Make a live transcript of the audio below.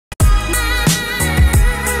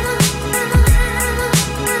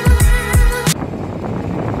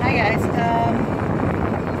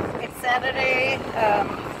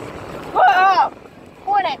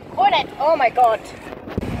Oh my god.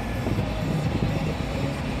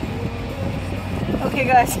 Okay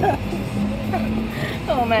guys.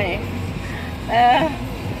 Oh man.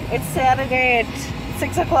 It's Saturday at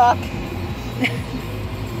 6 o'clock.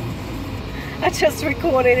 I just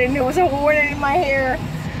recorded and there was a hornet in my hair.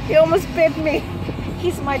 He almost bit me.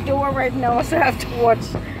 He's at my door right now, so I have to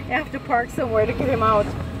watch. I have to park somewhere to get him out.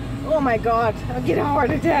 Oh my god, I'll get a heart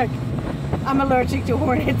attack. I'm allergic to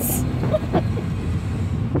hornets.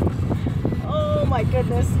 Oh my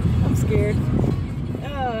goodness, I'm scared.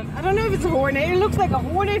 I don't know if it's a hornet. It looks like a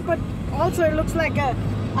hornet, but also it looks like a,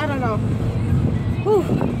 I don't know. Whew.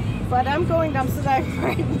 But I'm going dumpster diving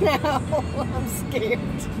right now. I'm scared.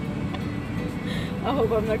 I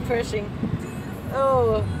hope I'm not crashing.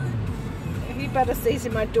 Oh, he better stays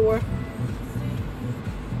in my door.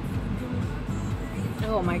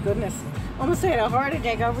 Oh my goodness. Almost had a heart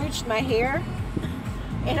attack. I reached my hair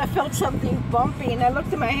and I felt something bumpy and I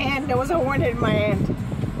looked at my hand. There was a hornet in my hand.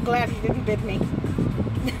 Glad he didn't bit me.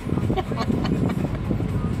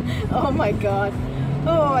 Oh my god.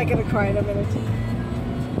 Oh, I'm gonna cry in a minute.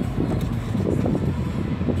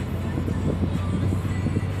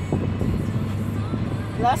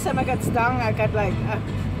 Last time I got stung, I got like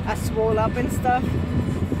I swole up and stuff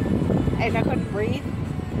and I couldn't breathe.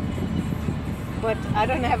 But I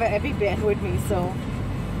don't have an EpiPen with me, so.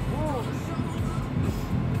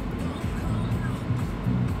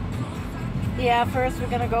 Yeah, first we're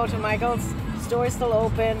gonna go to Michael's. Store is still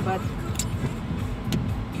open, but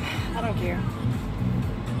I don't care.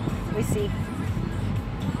 We see.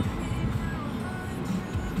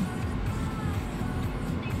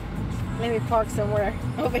 Let me park somewhere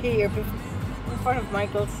over here in front of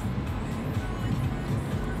Michael's.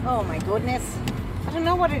 Oh my goodness. I don't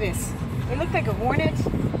know what it is. It looked like a hornet.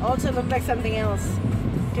 Also looked like something else.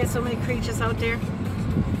 There's so many creatures out there.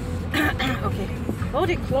 Okay. Oh,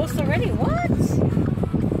 they closed already. What?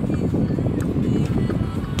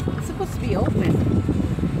 It's supposed to be open.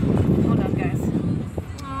 Hold on, guys.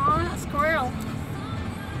 Aw, a squirrel.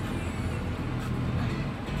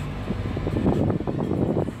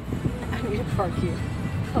 I need to park here.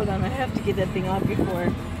 Hold on, I have to get that thing out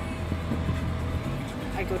before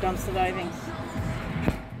I go dumpster diving.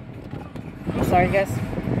 I'm sorry, guys.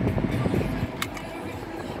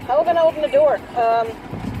 How are we gonna open the door?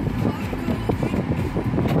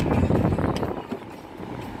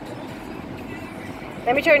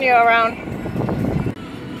 Let me turn you around.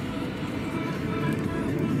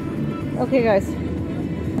 Okay, guys. I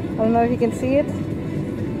don't know if you can see it.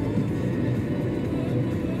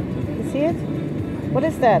 You see it? What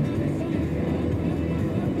is that?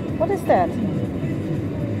 What is that?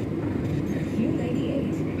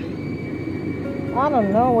 I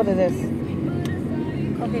don't know what it is.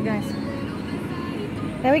 Okay, guys.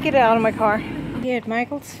 Let me get it out of my car. Here at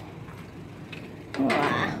Michael's.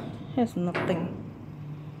 There's nothing.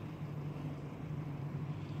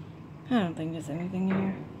 I don't think there's anything in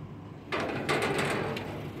here.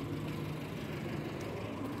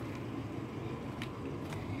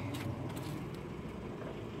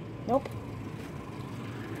 Nope.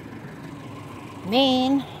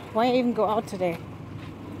 Man, why even go out today?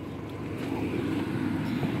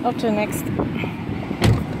 Up to next.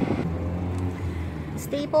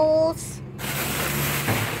 Staples.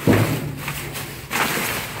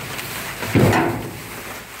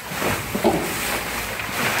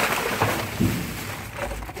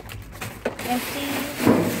 Empty.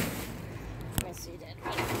 Let me see that.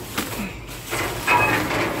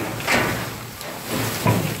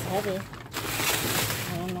 It's heavy.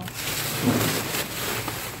 I don't know.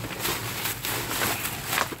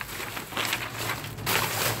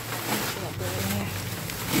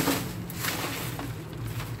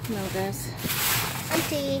 No, guys.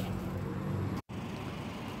 Empty.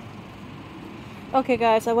 Okay,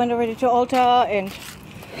 guys, I went already to Ulta and.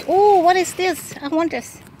 Oh, what is this? I want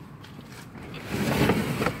this.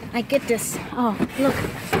 I get this. Oh, look.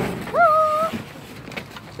 Ah!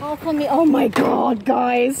 Oh, for me. Oh my god,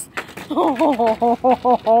 guys.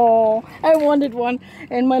 Oh, I wanted one.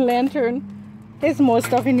 And my lantern. There's more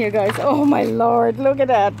stuff in here, guys. Oh my lord, look at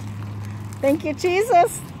that. Thank you,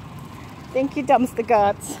 Jesus. Thank you, dumpster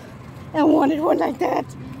gods. I wanted one like that.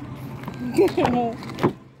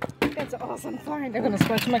 That's an awesome find. I'm gonna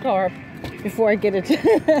scratch my car up before I get it.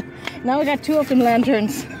 Now I got two of them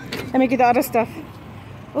lanterns. Let me get the other stuff.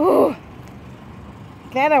 Oh,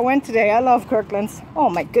 glad I went today. I love Kirkland's. Oh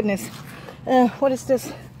my goodness. What is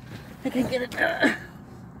this? I can get it.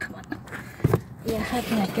 Come on. Yeah, how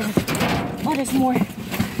can I get it? Oh, there's more.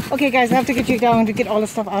 Okay, guys, I have to get you down to get all the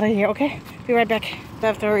stuff out of here, okay? Be right back. I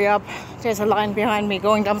have to hurry up. There's a line behind me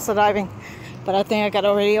going dumpster diving. But I think I got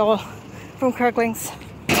already all from Kirkland's. So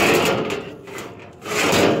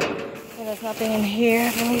there's nothing in here,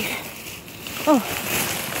 I believe. Oh,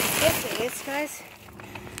 yes it is, guys.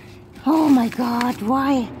 Oh my God,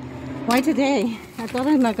 why? Why today? I thought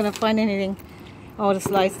I'm not gonna find anything. Oh, they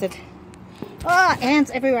sliced it. Ah, oh, ants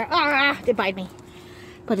everywhere. Ah, they bite me.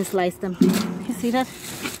 But they sliced them. You see that?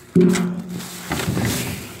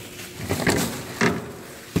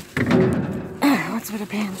 What's with the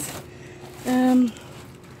pants?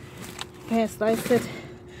 Okay, I sliced it.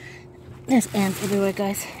 There's ants everywhere,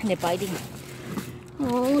 guys, and they're biting.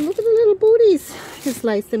 Oh, look at the little booties. Just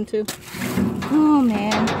sliced them too. Oh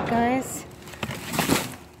man, guys.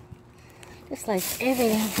 Just sliced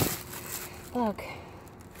everything. Look.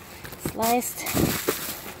 Sliced.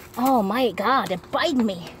 Oh my God, they're biting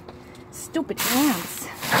me. Stupid ants.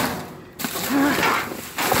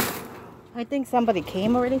 I think somebody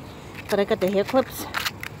came already, but I got the hair clips.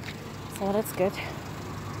 So that's good.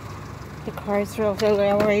 The car is still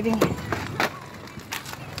waiting.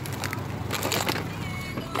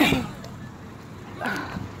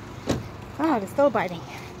 Oh, they're still biting.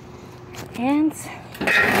 Ants.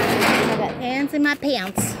 I got ants in my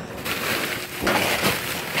pants.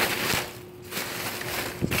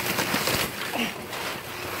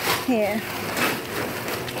 Here.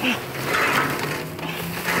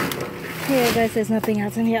 Here, guys, there's nothing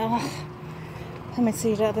else in here. Oh, let me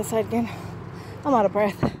see the other side again. I'm out of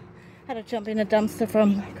breath. I had to jump in a dumpster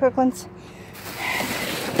from Kirkland's.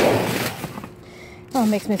 Oh, it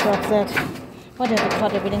makes me so upset. Why did I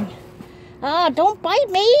cut everything? Ah, don't bite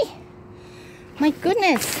me! My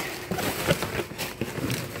goodness.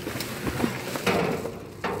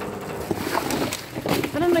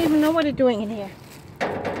 I don't even know what they're doing in here.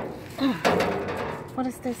 What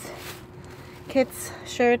is this? Kid's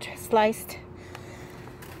shirt sliced.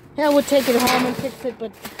 Yeah, I would take it home and fix it,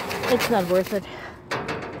 but it's not worth it.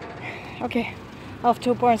 Okay, off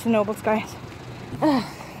to Barnes & Nobles, guys.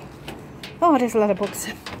 Oh, there's a lot of books.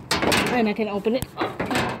 And I can open it.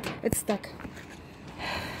 It's stuck.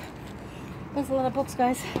 There's a lot of books,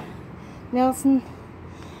 guys. Nelson.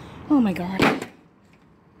 Oh my God.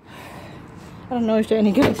 I don't know if they're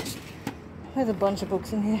any good. There's a bunch of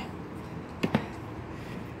books in here.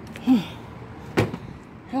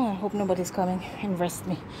 Oh, I hope nobody's coming and arrest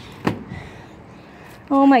me.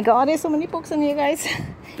 Oh my God, there's so many books in here, guys.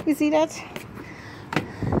 You see that?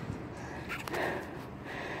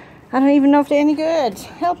 I don't even know if they're any good.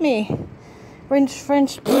 Help me.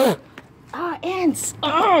 French. Ah, ants.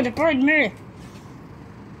 Oh, they burned me.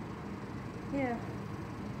 Yeah.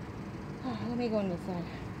 Oh, let me go on this side.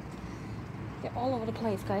 They're all over the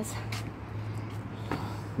place, guys.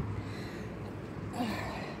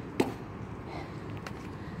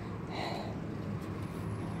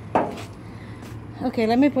 Okay,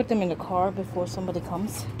 let me put them in the car before somebody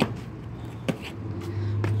comes.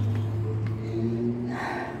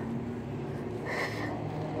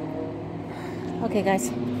 Okay, guys,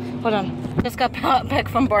 hold on. Just got back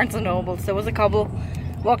from Barnes & Nobles. There was a couple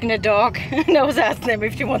walking the dog, and I was asking them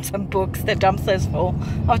if they want some books. The dumpster is full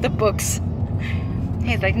of the books.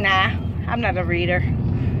 He's like, nah, I'm not a reader.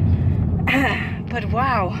 But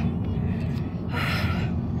wow.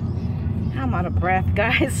 I'm out of breath,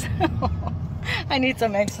 guys. I need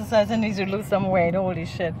some exercise. I need to lose some weight. Holy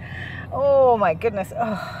shit. Oh my goodness.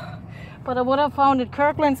 Oh. But what I found at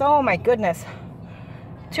Kirkland's, oh my goodness.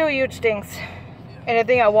 2 huge things. And the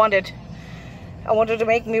thing I wanted to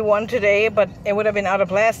make me one today, but it would have been out of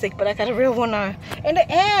plastic, but I got a real one now. And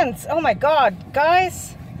the ants. Oh my God.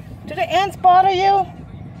 Guys, do the ants bother you?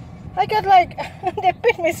 I got like, they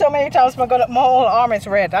bit me so many times, my whole arm is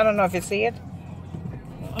red. I don't know if you see it.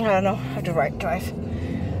 I don't know. I have to drive.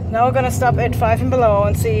 Now we're gonna stop at Five and Below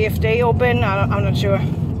and see if they open. I'm not sure,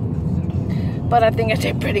 but I think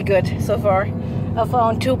they're pretty good so far. I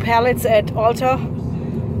found 2 pallets at Ulta.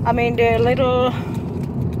 I mean, they're a little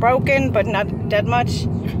broken, but not that much.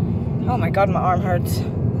 Oh my God, my arm hurts.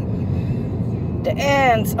 The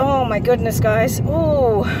ants. Oh my goodness, guys.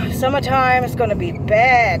 Ooh, summertime is gonna be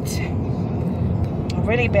bad.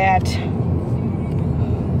 Really bad.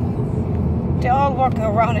 They're all walking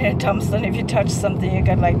around in a dumpster, and if you touch something, you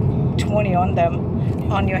got like 20 on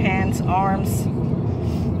them, on your hands, arms.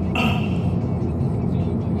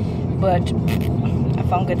 But I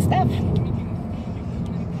found good stuff.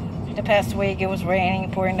 The past week it was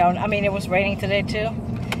raining, pouring down. I mean, it was raining today too,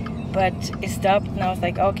 but it stopped, and I was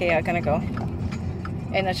like, okay, I'm gonna go.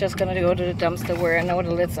 And I'm just gonna go to the dumpster where I know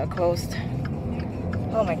the lids are closed.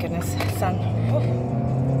 Oh my goodness, sun. Oh.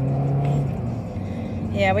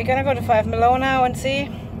 Yeah, we're gonna go to Five Below now and see.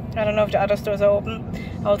 I don't know if the other stores are open.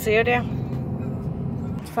 I'll see you there.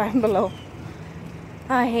 Five Below.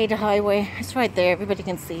 I hate the highway. It's right there. Everybody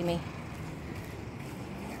can see me.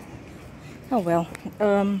 Oh well.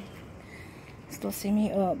 Still see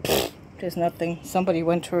me? Oh, there's nothing. Somebody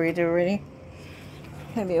went through it already.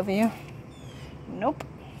 Maybe over here. Nope.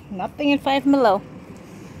 Nothing in 5 below.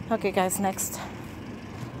 Okay, guys. Next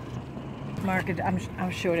market.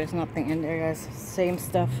 I'm sure there's nothing in there, guys. Same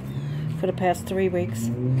stuff for the past 3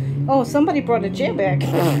 weeks. Oh, somebody brought a chair back.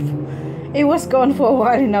 It was gone for a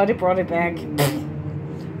while and now they brought it back.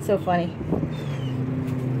 So funny.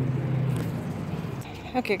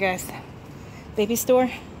 Okay, guys. Baby store.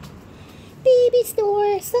 Baby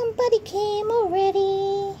store. Somebody came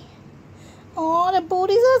already. Oh, the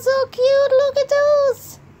booties are so cute. Look at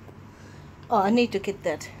those. Oh, I need to get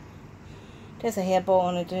that. There's a hair bow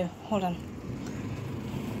on it too. Hold on.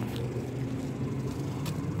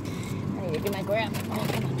 I need to get my grab. Oh,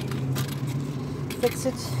 come on. Fix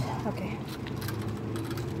it. Okay.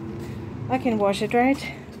 I can wash it, right?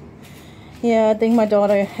 Yeah, I think my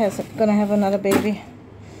daughter gonna have another baby.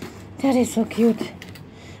 That is so cute.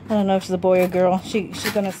 I don't know if it's a boy or girl. She's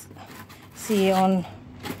gonna see on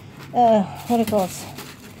what it calls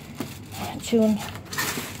June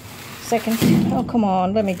 2nd. Oh, come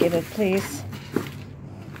on, let me get it, please.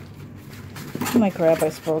 My grabber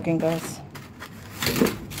is broken, guys.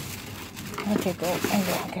 Okay, go.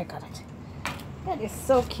 Okay, got it. That is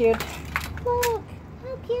so cute. Look,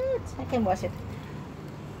 how cute. I can wash it.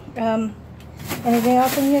 Anything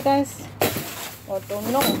else in here, guys? Oh,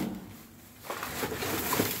 don't know.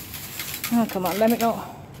 Oh, come on, let me go.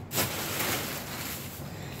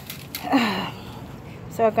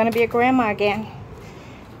 So I'm gonna be a grandma again.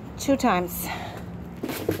 2 times.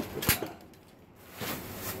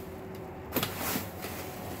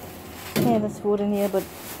 Yeah, there's food in here, but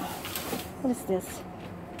what is this?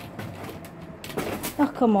 Oh,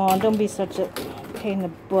 come on, don't be such a pain in the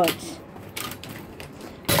butt.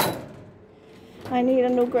 I need a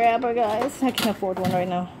new grabber, guys. I can't afford one right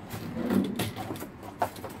now.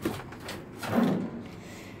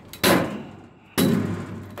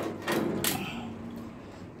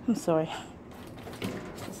 I'm sorry.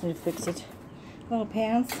 Just need to fix it. Little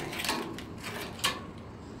pants.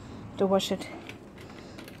 To wash it.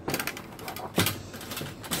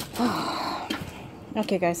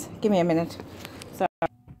 Okay, guys, give me a minute. Sorry.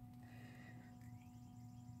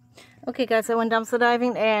 Okay, guys, I went dumpster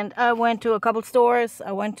diving and I went to a couple stores.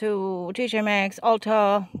 I went to TJ Maxx,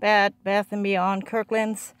 Ulta, Bath & Beyond,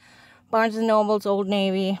 Kirkland's, Barnes & Noble's, Old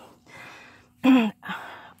Navy.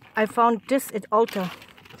 I found this at Ulta.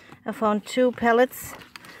 I found 2 pellets.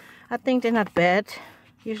 I think they're not bad.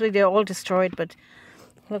 Usually they're all destroyed, but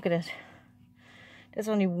look at it. There's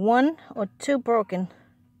only 1 or 2 broken.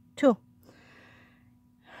 2.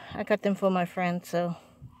 I got them for my friend, so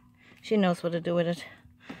she knows what to do with it.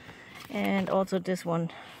 And also this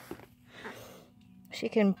one. She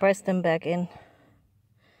can press them back in.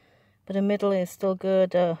 But the middle is still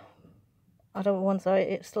good. Other ones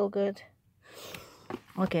are still good.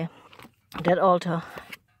 Okay, that Ulta.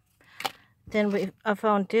 Then I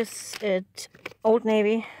found this at Old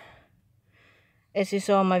Navy. As you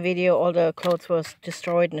saw in my video, all the clothes was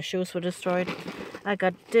destroyed and the shoes were destroyed. I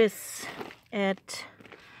got this at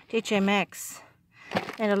TJ Maxx.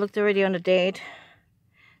 And I looked already on the date.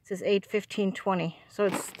 It says 8/15/20, so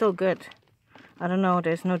it's still good. I don't know,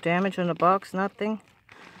 there's no damage on the box, nothing.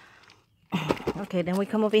 Okay, then we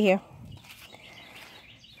come over here.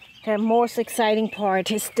 The most exciting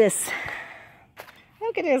part is this.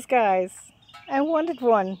 Look at this, guys. I wanted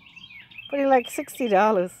one, but it's like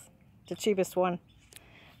 $60, the cheapest one.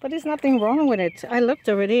 But there's nothing wrong with it. I looked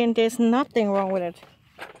already and there's nothing wrong with it.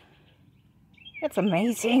 That's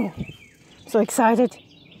amazing. So excited.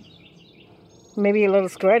 Maybe a little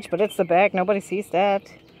scratch, but it's the back. Nobody sees that.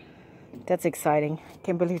 That's exciting.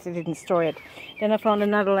 Can't believe they didn't destroy it. Then I found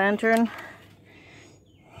another lantern.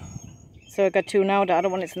 So I got 2 now. The other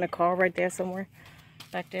one is in the car right there somewhere.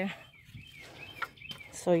 Back there.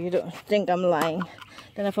 So you don't think I'm lying.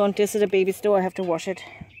 Then I found this at a baby store. I have to wash it.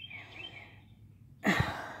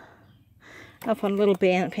 I found little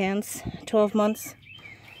pants. 12 months.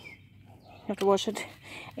 I have to wash it.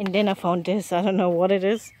 And then I found this. I don't know what it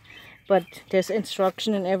is. But there's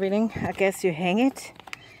instruction and everything. I guess you hang it.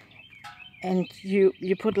 And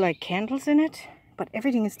you put like candles in it. But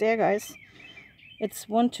everything is there, guys. It's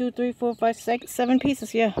 1, 2, 3, 4, 5, 6, 7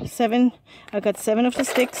 pieces. Yeah, 7. I got 7 of the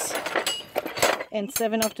sticks. And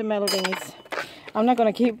 7 of the metal thingies. I'm not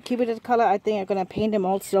going to keep it in color. I think I'm going to paint them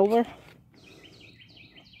all silver.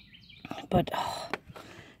 But oh,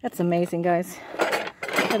 that's amazing, guys.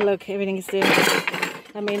 And look, everything is there.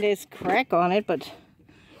 I mean, there's crack on it, but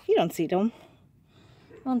you don't see them.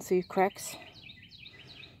 I don't see cracks.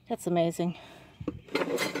 That's amazing.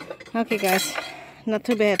 Okay, guys. Not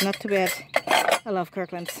too bad, not too bad. I love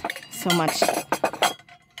Kirkland's so much.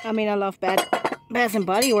 I mean, I love Bath and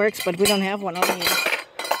Body Works, but we don't have one on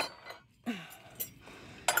here.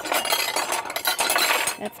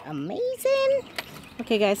 That's amazing.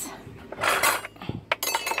 Okay, guys.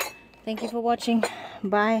 Thank you for watching.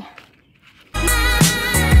 Bye.